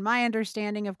grasp on my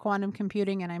understanding of quantum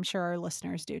computing, and I'm sure our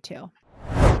listeners do too.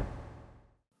 Well,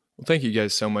 thank you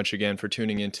guys so much again for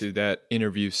tuning into that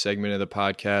interview segment of the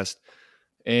podcast.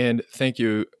 And thank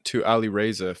you to Ali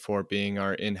Reza for being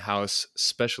our in house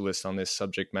specialist on this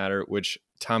subject matter, which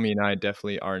Tommy and I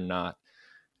definitely are not.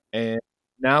 And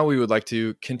now we would like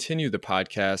to continue the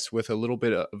podcast with a little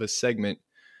bit of a segment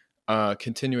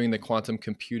continuing the quantum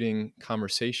computing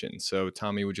conversation. So,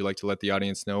 Tommy, would you like to let the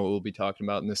audience know what we'll be talking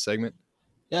about in this segment?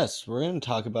 Yes, we're going to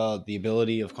talk about the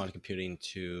ability of quantum computing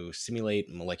to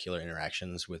simulate molecular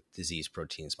interactions with disease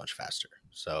proteins much faster.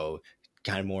 So,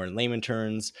 kind of more in layman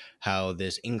terms, how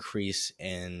this increase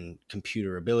in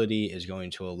computer ability is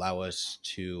going to allow us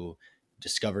to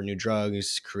discover new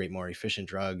drugs, create more efficient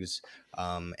drugs,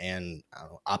 and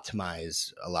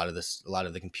optimize a lot of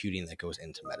the computing that goes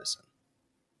into medicine.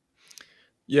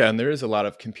 Yeah, and there is a lot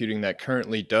of computing that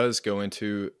currently does go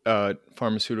into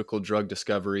pharmaceutical drug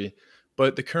discovery.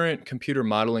 But the current computer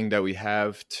modeling that we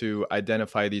have to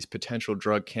identify these potential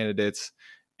drug candidates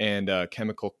and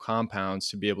chemical compounds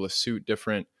to be able to suit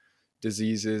different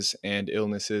diseases and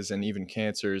illnesses and even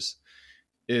cancers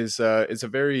is a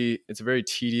very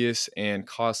tedious and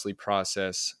costly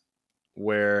process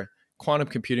where quantum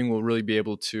computing will really be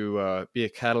able to be a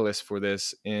catalyst for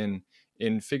this in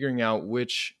figuring out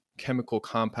which chemical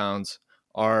compounds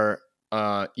are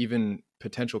even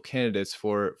potential candidates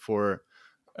for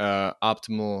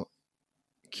optimal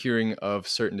curing of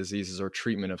certain diseases or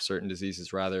treatment of certain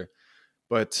diseases rather.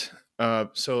 But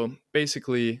so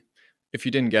basically, if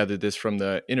you didn't gather this from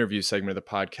the interview segment of the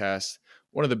podcast,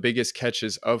 one of the biggest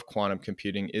catches of quantum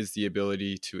computing is the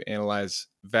ability to analyze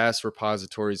vast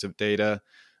repositories of data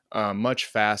much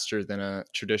faster than a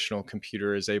traditional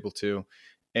computer is able to.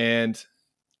 And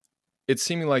it's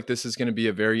seeming like this is going to be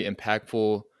a very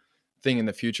impactful thing in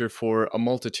the future for a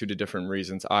multitude of different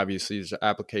reasons. Obviously, there's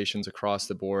applications across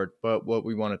the board, but what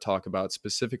we want to talk about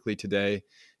specifically today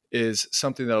is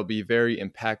something that'll be very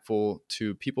impactful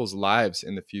to people's lives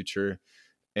in the future.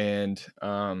 And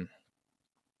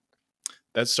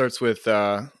that starts with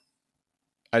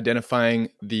identifying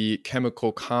the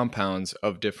chemical compounds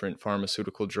of different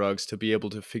pharmaceutical drugs to be able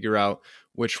to figure out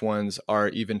which ones are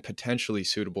even potentially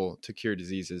suitable to cure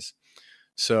diseases.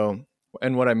 So,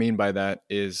 and what I mean by that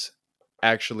is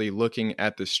actually looking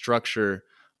at the structure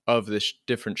of the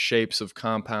different shapes of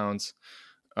compounds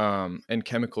and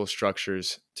chemical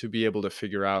structures to be able to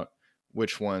figure out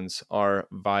which ones are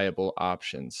viable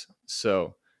options.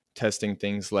 So testing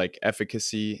things like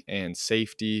efficacy and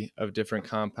safety of different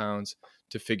compounds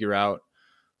to figure out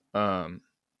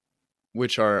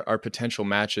which are potential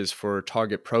matches for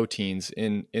target proteins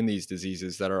in these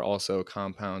diseases that are also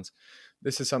compounds.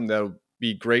 This is something that will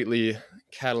be greatly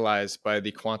catalyzed by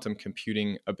the quantum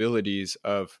computing abilities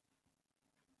of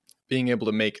being able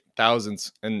to make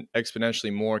thousands and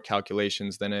exponentially more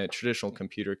calculations than a traditional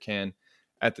computer can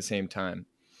at the same time.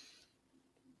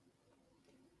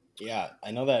 Yeah,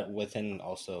 I know that within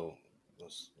also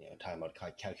was talking about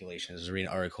calculations. I was reading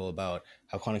an article about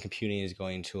how quantum computing is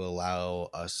going to allow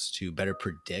us to better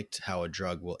predict how a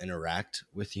drug will interact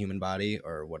with the human body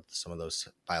or what some of those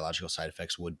biological side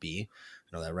effects would be.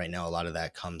 I know that right now a lot of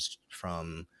that comes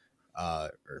from,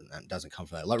 or doesn't come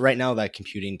from that. Right now, that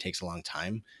computing takes a long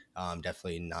time.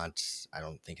 Definitely not. I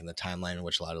don't think in the timeline in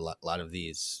which a lot of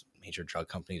these major drug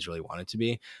companies really want it to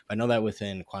be. But I know that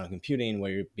within quantum computing,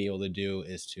 what you'll be able to do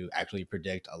is to actually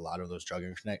predict a lot of those drug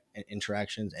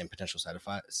interactions and potential side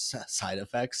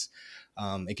effects.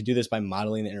 It could do this by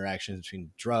modeling the interactions between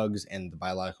drugs and the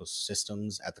biological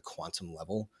systems at the quantum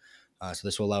level. So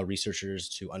this will allow researchers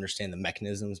to understand the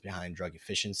mechanisms behind drug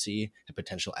efficiency and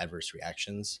potential adverse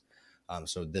reactions.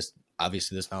 So this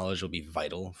knowledge will be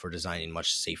vital for designing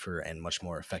much safer and much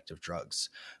more effective drugs,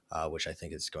 which I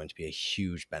think is going to be a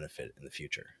huge benefit in the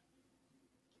future.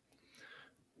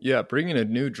 Yeah, bringing a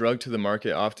new drug to the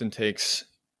market often takes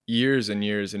years and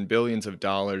years and billions of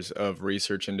dollars of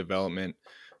research and development.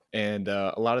 And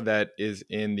a lot of that is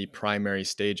in the primary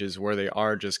stages where they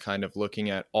are just kind of looking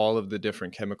at all of the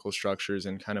different chemical structures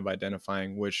and kind of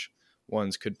identifying which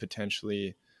ones could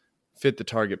potentially fit the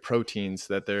target proteins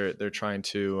that they're trying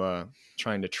to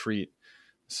treat.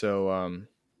 So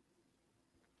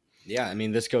yeah, I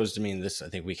mean, this I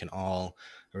think we can all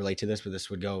relate to this, but this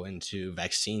would go into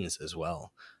vaccines as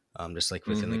well. Just like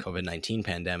within the COVID-19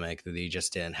 pandemic, they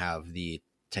just didn't have the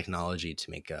technology to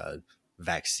make a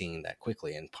vaccine that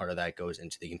quickly. And part of that goes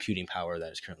into the computing power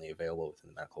that is currently available within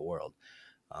the medical world.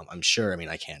 I'm sure,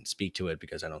 I can't speak to it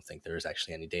because I don't think there's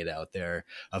actually any data out there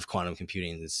of quantum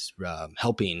computing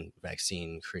helping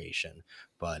vaccine creation.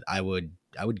 But I would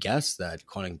guess that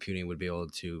quantum computing would be able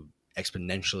to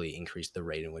exponentially increase the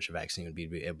rate in which a vaccine would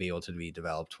be able to be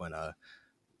developed when a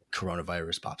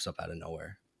coronavirus pops up out of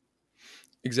nowhere.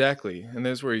 Exactly. And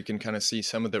there's where you can kind of see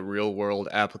some of the real world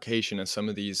application of some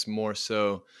of these more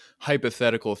so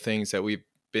hypothetical things that we've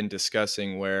been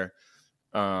discussing where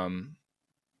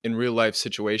in real life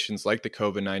situations like the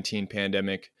COVID-19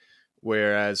 pandemic,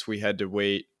 whereas we had to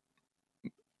wait,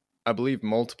 I believe,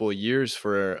 multiple years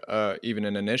for even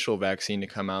an initial vaccine to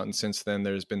come out. And since then,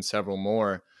 there's been several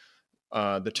more.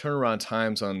 The turnaround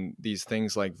times on these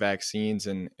things like vaccines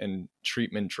and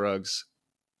treatment drugs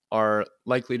are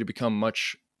likely to become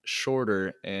much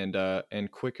shorter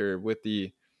and quicker with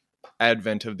the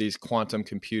advent of these quantum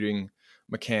computing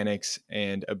mechanics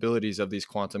and abilities of these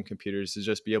quantum computers to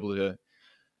just be able to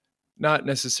not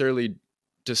necessarily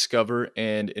discover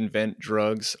and invent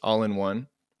drugs all in one,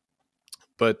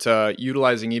 but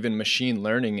utilizing even machine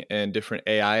learning and different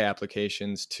AI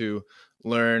applications to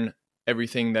learn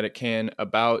everything that it can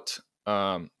about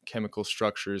chemical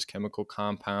structures, chemical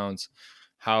compounds,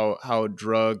 how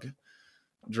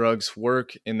drugs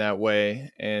work in that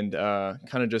way, and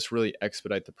kind of just really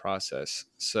expedite the process.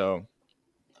 So,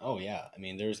 oh yeah,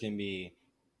 there's going to be,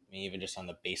 even just on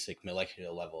the basic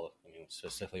molecular level,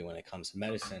 specifically when it comes to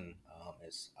medicine,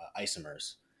 is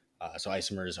isomers. So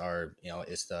isomers are,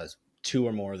 it's the two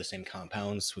or more of the same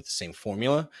compounds with the same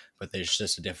formula, but there's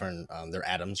just a different, their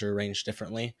atoms are arranged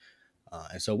differently.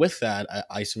 And so with that,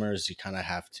 isomers, you kind of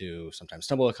have to sometimes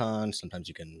stumble upon, sometimes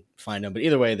you can find them, but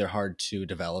either way, they're hard to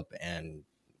develop and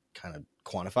kind of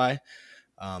quantify.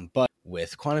 But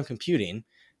with quantum computing,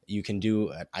 you can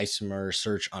do an isomer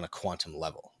search on a quantum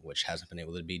level, which hasn't been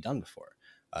able to be done before.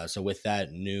 So with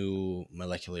that, new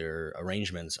molecular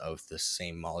arrangements of the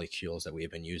same molecules that we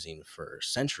have been using for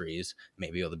centuries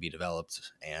may be able to be developed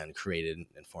and created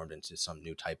and formed into some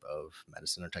new type of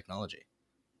medicine or technology.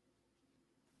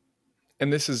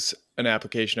 and this is an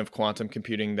application of quantum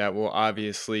computing that will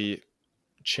obviously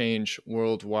change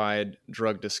worldwide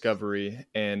drug discovery,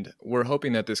 and we're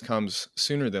hoping that this comes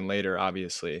sooner than later,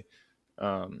 obviously.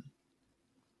 But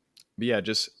yeah,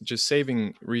 just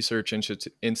saving research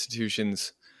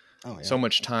institutions so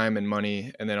much time and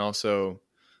money, and then also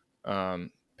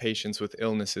patients with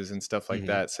illnesses and stuff like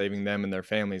that, saving them and their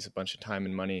families a bunch of time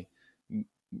and money.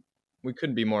 We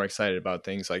couldn't be more excited about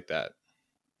things like that.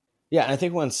 Yeah, and I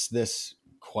think once this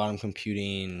quantum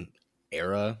computing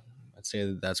era, I'd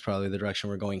say that's probably the direction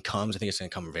we're going, comes, I think it's going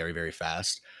to come very, very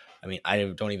fast. I mean, I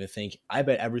don't even think, I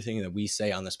bet everything that we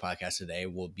say on this podcast today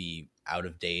will be out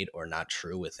of date or not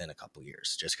true within a couple of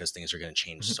years, just because things are going to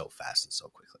change so fast and so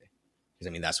quickly. Because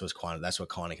I mean, that's what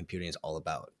quantum computing is all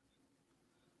about.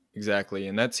 Exactly.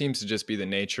 And that seems to just be the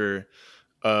nature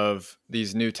of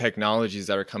these new technologies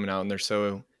that are coming out, and they're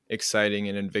so exciting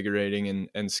and invigorating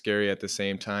and scary at the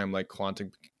same time, like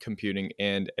quantum computing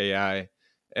and AI.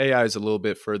 AI is a little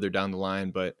bit further down the line,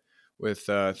 but with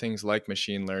things like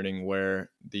machine learning,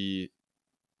 where the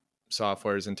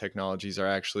softwares and technologies are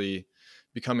actually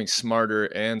becoming smarter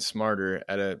and smarter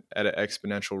at an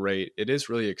exponential rate, it is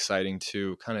really exciting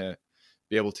to kind of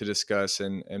be able to discuss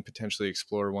and potentially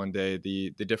explore one day the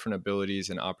different abilities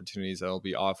and opportunities that will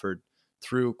be offered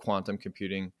through quantum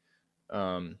computing,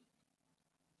 um,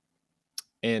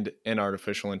 and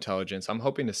artificial intelligence. I'm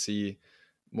hoping to see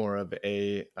more of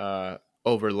a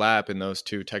overlap in those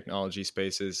two technology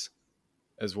spaces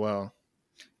as well.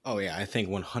 Oh yeah, I think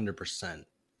 100%.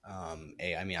 I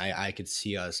mean, I could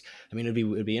see us. I mean,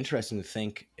 it'd be interesting to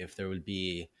think if there would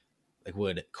be, like,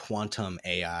 would quantum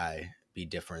AI be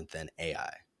different than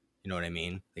AI? You know what I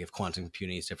mean? Like, if quantum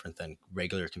computing is different than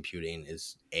regular computing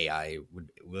is AI,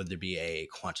 would there be a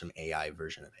quantum AI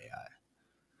version of AI?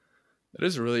 That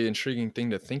is a really intriguing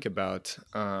thing to think about.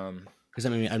 Because I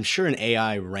mean, I'm sure an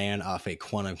AI ran off a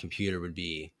quantum computer would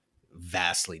be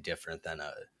vastly different than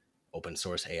a open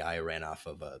source AI ran off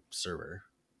of a server.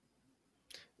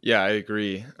 Yeah, I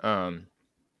agree. I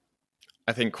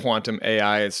think quantum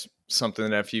AI is something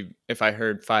that if I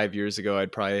heard 5 years ago,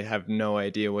 I'd probably have no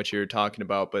idea what you were talking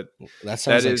about. But That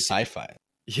sounds that like is, sci-fi.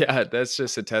 yeah, that's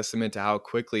just a testament to how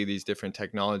quickly these different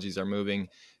technologies are moving,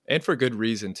 and for good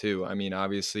reason too. I mean,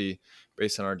 obviously,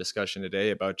 based on our discussion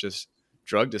today about just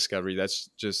drug discovery, that's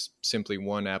just simply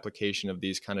one application of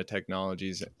these kind of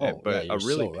technologies, Oh yeah, but a you're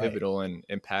really so right. pivotal and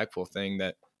impactful thing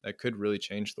that could really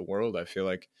change the world. I feel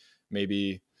like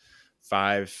maybe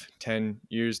 5-10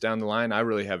 years down the line, I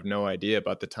really have no idea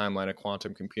about the timeline of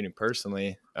quantum computing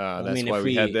personally. Well, I That's mean, why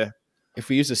we had the if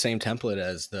we use the same template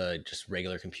as the just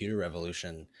regular computer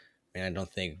revolution, I mean, I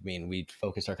don't think. I mean, we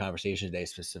focused our conversation today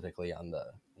specifically on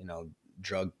the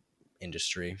drug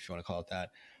industry, if you want to call it that.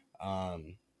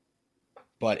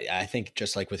 But I think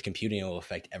just like with computing, it will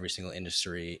affect every single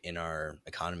industry in our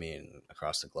economy and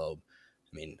across the globe.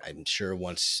 I mean, I'm sure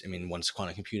once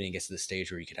quantum computing gets to the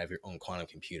stage where you could have your own quantum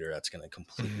computer, that's going to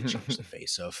completely change the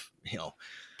face of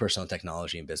personal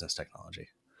technology and business technology.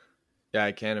 Yeah,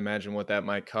 I can't imagine what that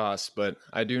might cost, but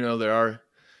I do know there are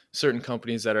certain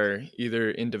companies that are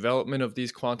either in development of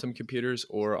these quantum computers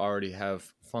or already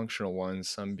have functional ones,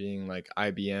 some being like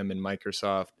IBM and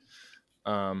Microsoft.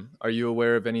 Are you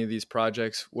aware of any of these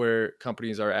projects where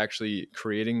companies are actually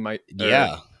creating Yeah,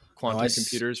 no, quantum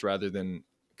computers rather than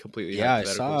completely I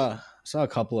hypotheticals? saw a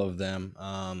couple of them.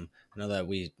 I know that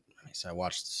I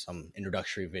watched some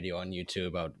introductory video on YouTube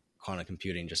about quantum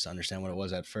computing just to understand what it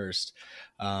was at first.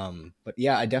 But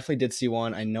yeah, I definitely did see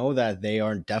one. I know that they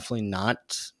are definitely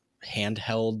not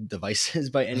handheld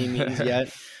devices by any means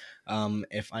yet.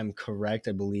 If I'm correct,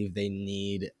 I believe they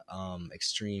need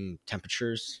extreme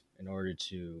temperatures in order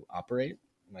to operate.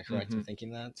 Am I correct in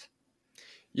thinking that?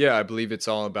 Yeah, I believe it's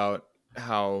all about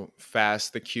how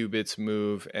fast the qubits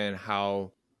move and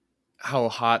how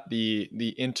hot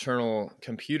the internal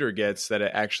computer gets, that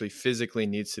it actually physically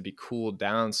needs to be cooled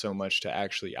down so much to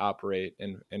actually operate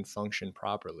and function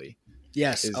properly,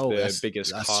 Yes. is Oh, the that's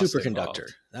biggest a cost superconductor.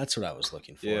 involved. That's what I was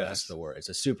looking for. That's Yes. the word. It's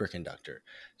a superconductor.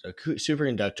 So a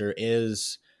superconductor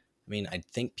is, I mean, I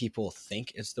think people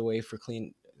think it's the way for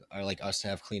clean, or like us to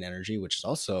have clean energy, which is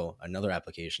also another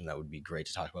application that would be great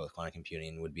to talk about with quantum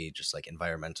computing, would be just like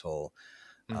environmental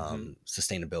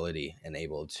sustainability and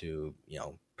able to,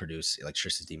 produce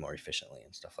electricity more efficiently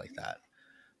and stuff like that.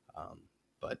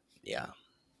 But yeah.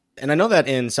 And I know that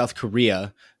in South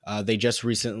Korea, they just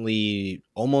recently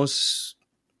almost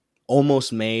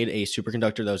made a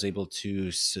superconductor that was able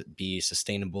to be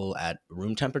sustainable at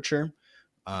room temperature.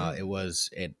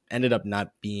 It ended up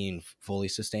not being fully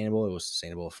sustainable. It was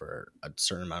sustainable for a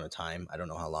certain amount of time. I don't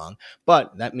know how long,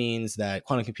 but that means that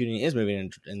quantum computing is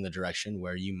moving in the direction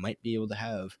where you might be able to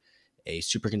have a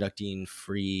superconducting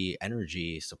free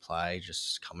energy supply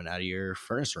just coming out of your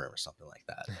furnace room or something like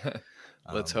that.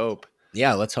 Let's hope.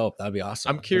 Yeah, let's hope. That'd be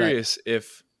awesome. I'm curious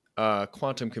if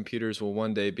quantum computers will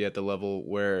one day be at the level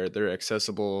where they're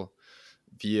accessible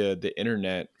via the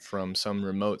internet from some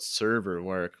remote server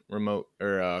where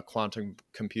quantum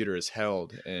computer is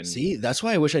held. And see, that's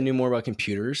why I wish I knew more about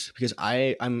computers, because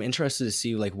I'm interested to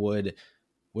see like would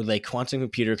like quantum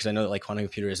computer, because I know that like quantum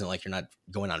computer isn't like you're not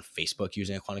going on Facebook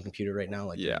using a quantum computer right now,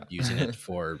 like yeah. you're using it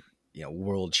for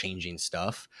world changing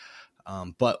stuff.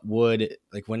 But would,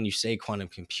 like, when you say quantum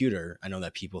computer, I know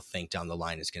that people think down the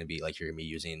line it's going to be like you're going to be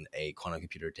using a quantum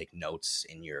computer to take notes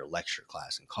in your lecture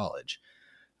class in college.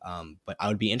 But I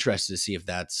would be interested to see if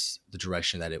that's the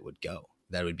direction that it would go.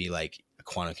 That would be like a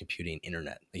quantum computing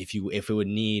internet. Like if it would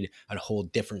need a whole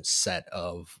different set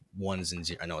of ones and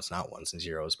zeros. I know it's not ones and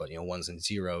zeros, but ones and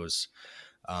zeros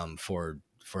for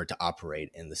it to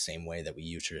operate in the same way that we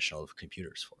use traditional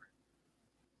computers for.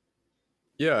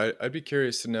 Yeah, I'd be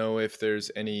curious to know if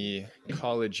there's any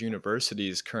college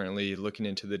universities currently looking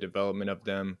into the development of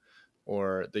them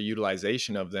or the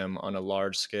utilization of them on a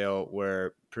large scale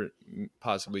where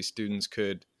possibly students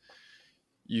could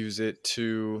use it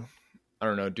to, I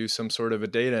don't know, do some sort of a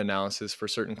data analysis for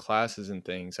certain classes and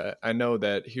things. I know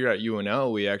that here at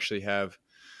UNL, we actually have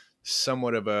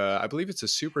somewhat of I believe it's a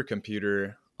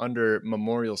supercomputer under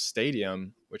Memorial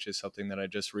Stadium, which is something that I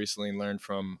just recently learned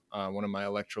from one of my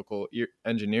electrical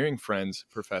engineering friends,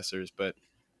 professors. But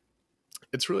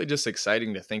it's really just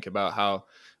exciting to think about how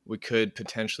we could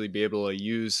potentially be able to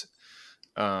use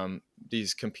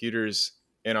these computers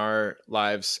in our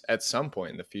lives at some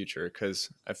point in the future,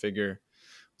 because I figure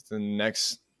within the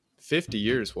next 50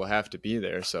 years we'll have to be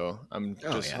there. So I'm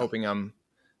just hoping I'm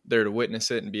there to witness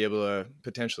it and be able to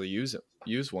potentially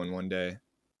use one day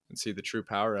and see the true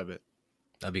power of it.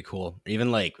 That'd be cool. Even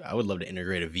like, I would love to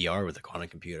integrate a VR with a quantum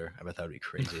computer. I bet that would be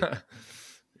crazy.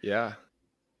 Yeah.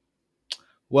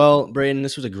 Well, Brayton,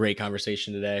 this was a great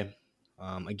conversation today.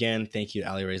 Again, thank you to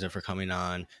Alireza for coming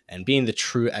on and being the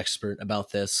true expert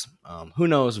about this. Who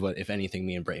knows what, if anything,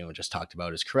 me and Brayton just talked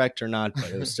about is correct or not, but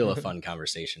it was still a fun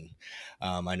conversation.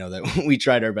 I know that we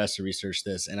tried our best to research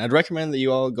this, and I'd recommend that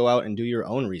you all go out and do your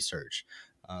own research.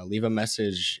 Leave a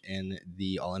message in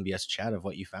the All NBS chat of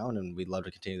what you found, and we'd love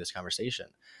to continue this conversation.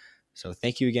 So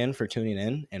thank you again for tuning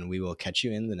in, and we will catch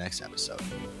you in the next episode.